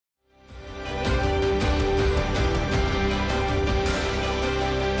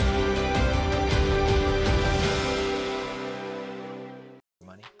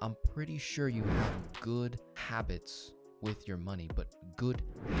I'm pretty sure you have good habits with your money, but good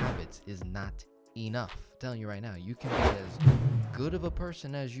habits is not enough. I'm telling you right now, you can be as good of a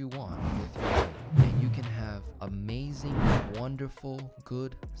person as you want with your money, and you can have amazing, wonderful,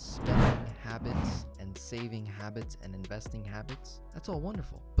 good spending habits and saving habits and investing habits. That's all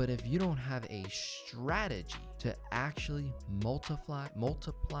wonderful. But if you don't have a strategy to actually multiply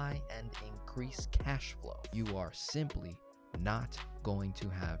and increase cash flow, you are simply not going to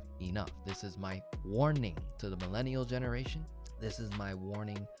have enough. This is my warning to the millennial generation. This is my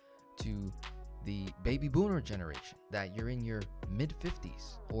warning to the baby boomer generation, that you're in your mid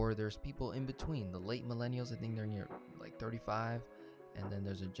 50s, or there's people in between, the late millennials. I think they're in your like 35, and then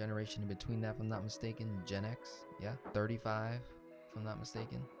there's a generation in between that, if I'm not mistaken, Gen X, yeah, 35, if I'm not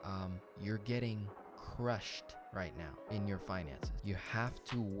mistaken. You're getting crushed right now in your finances. You have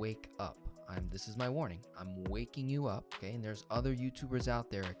to wake up. This is my warning. I'm waking you up, okay? And there's other YouTubers out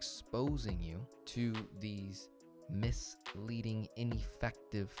there exposing you to these misleading,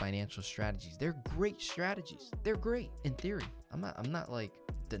 ineffective financial strategies. They're great strategies. They're great in theory. I'm not like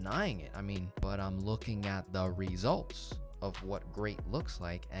denying it. I mean, but I'm looking at the results of what great looks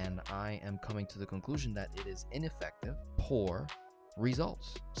like, and I am coming to the conclusion that it is ineffective, poor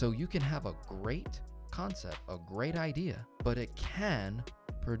results. So you can have a great concept, a great idea, but it can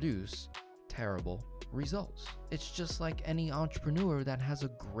produce terrible results. It's just like any entrepreneur that has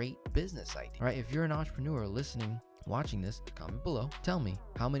a great business idea, right? If you're an entrepreneur listening, watching this, comment below. Tell me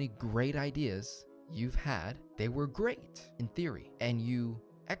how many great ideas you've had. They were great in theory, and you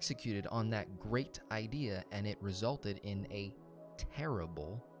executed on that great idea, and it resulted in a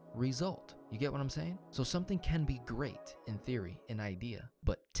terrible result. You get what I'm saying? So something can be great in theory, an idea,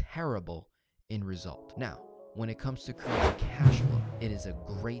 but terrible in result. Now, when it comes to creating cash flow, it is a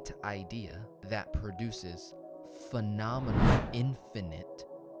great idea that produces phenomenal, infinite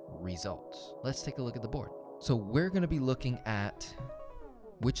results. Let's take a look at the board. So we're going to be looking at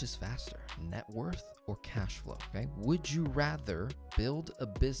which is faster, net worth or cash flow, okay? Would you rather build a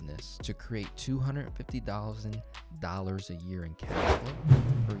business to create $250,000 a year in cash flow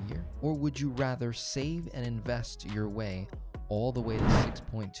per year? Or would you rather save and invest your way all the way to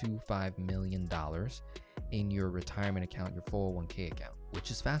 $6.25 million in your retirement account, your 401k account?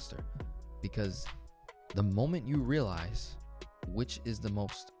 Which is faster? Because the moment you realize which is the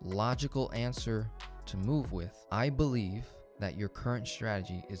most logical answer to move with, I believe that your current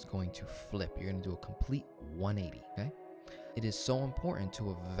strategy is going to flip. You're going to do a complete 180, okay? It is so important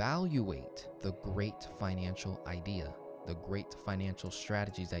to evaluate the great financial idea, the great financial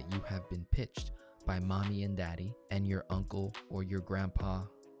strategies that you have been pitched by mommy and daddy and your uncle or your grandpa,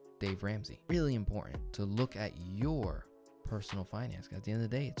 Dave Ramsey. Really important to look at your personal finance. At the end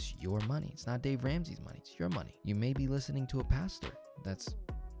of the day, it's your money. It's not Dave Ramsey's money. It's your money. You may be listening to a pastor that's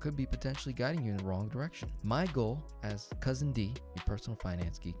could be potentially guiding you in the wrong direction. My goal as Cousin D, your personal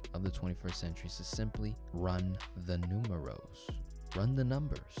finance geek of the 21st century, is to simply run the numeros. Run the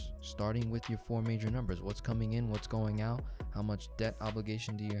numbers, starting with your 4 major numbers. What's coming in, what's going out, how much debt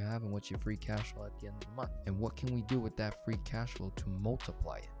obligation do you have, and what's your free cash flow at the end of the month? And what can we do with that free cash flow to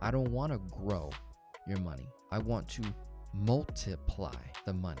multiply it? I don't want to grow your money. I want to multiply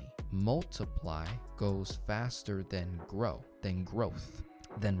the money. Multiply goes faster than growth,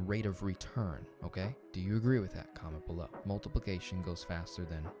 than rate of return, okay? Do you agree with that? Comment below. Multiplication goes faster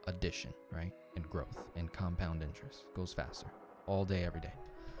than addition, right? And growth and compound interest goes faster all day, every day.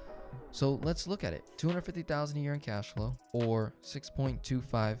 So let's look at it. $250,000 a year in cash flow or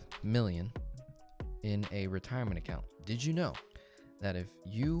 $6.25 million in a retirement account. Did you know that if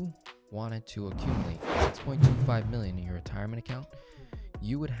you wanted to accumulate $6.25 million in your retirement account,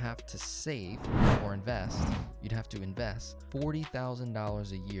 you would have to save or invest, you'd have to invest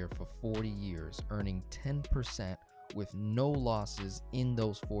 $40,000 a year for 40 years, earning 10% with no losses in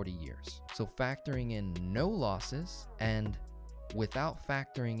those 40 years. So factoring in no losses and without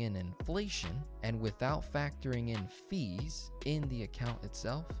factoring in inflation and without factoring in fees in the account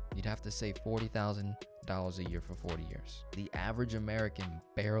itself, you'd have to save $40,000 a year for 40 years. The average American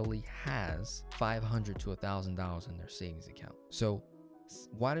barely has $500 to $1,000 in their savings account. So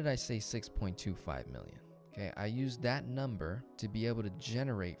why did I say 6.25 million? Okay, I used that number to be able to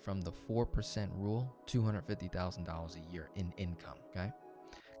generate from the 4% rule $250,000 a year in income, okay?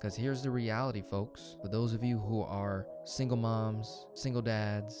 Because here's the reality, folks. For those of you who are single moms, single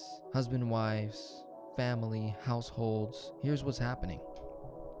dads, husband, wives, family, households, here's what's happening.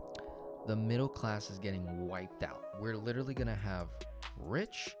 the middle class is getting wiped out. We're literally gonna have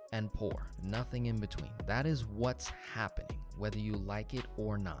rich and poor, nothing in between. That is what's happening, whether you like it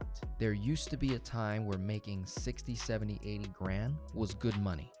or not. There used to be a time where making 60, 70, 80 grand was good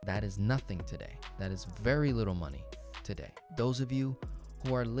money. That is nothing today. That is very little money today. Those of you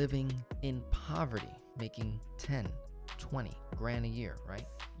who are living in poverty, making 10, 20 grand a year, right?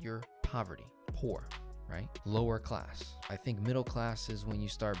 You're poverty, poor, right? Lower class. I think middle class is when you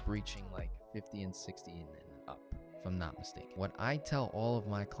start breaching like 50 and 60 and up, if I'm not mistaken. What I tell all of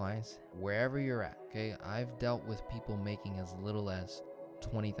my clients, wherever you're at, okay, I've dealt with people making as little as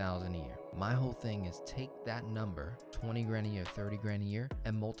 20,000 a year. My whole thing is take that number, 20 grand a year, 30 grand a year,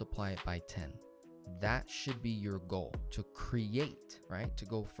 and multiply it by 10. That should be your goal, to create, right? To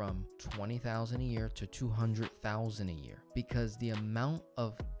go from 20,000 a year to 200,000 a year, because the amount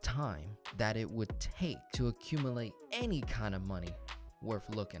of time that it would take to accumulate any kind of money worth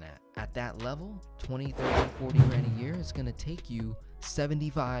looking at that level, 20, 30, 40 grand a year, it's going to take you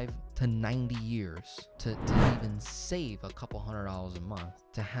 75 to 90 years to even save a couple $100 a month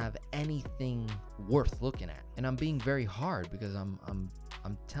to have anything worth looking at. And I'm being very hard because I'm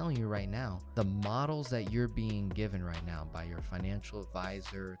telling you right now, the models that you're being given right now by your financial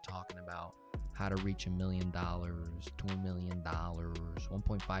advisor talking about how to reach $1 million, $2 million,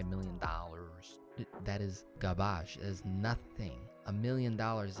 $1.5 million, that is garbage. It is nothing. $1 million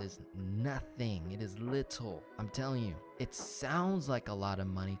is nothing. It is little. I'm telling you, it sounds like a lot of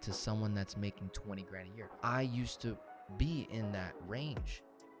money to someone that's making 20 grand a year. I used to be in that range,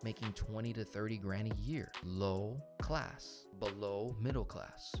 making 20 to 30 grand a year. Low class, below middle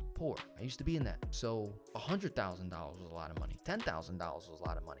class, poor. I used to be in that. So $100,000 was a lot of money. $10,000 was a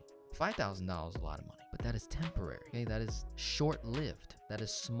lot of money. $5,000 is a lot of money, but that is temporary. Okay, that is short-lived. That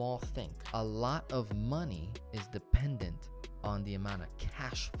is small think. A lot of money is dependent on the amount of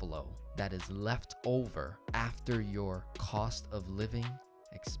cash flow that is left over after your cost of living,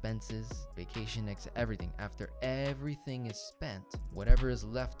 expenses, vacation, everything. After everything is spent, whatever is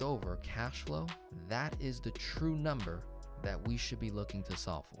left over, cash flow, that is the true number that we should be looking to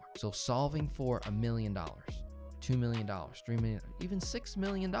solve for. So solving for $1 million, $2 million, $3 million, even $6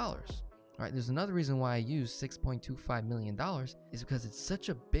 million. All right, there's another reason why I use $6.25 million is because it's such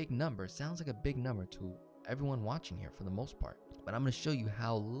a big number. It sounds like a big number to everyone watching here for the most part. But I'm going to show you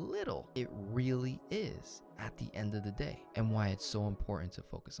how little it really is at the end of the day and why it's so important to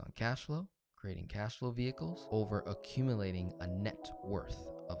focus on cash flow, creating cash flow vehicles over accumulating a net worth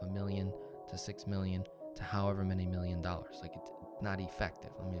of $1 million to $6 million to however many $1 million. Like it's not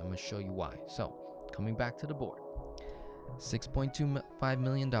effective. I'm going to show you why. So coming back to the board, $6.25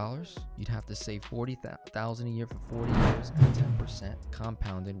 million, you'd have to save $40,000 a year for 40 years at 10%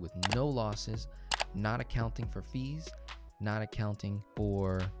 compounded with no losses, not accounting for fees, not accounting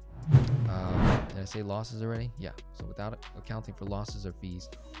for, did I say losses already? Yeah, so without accounting for losses or fees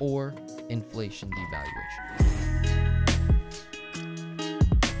or inflation devaluation.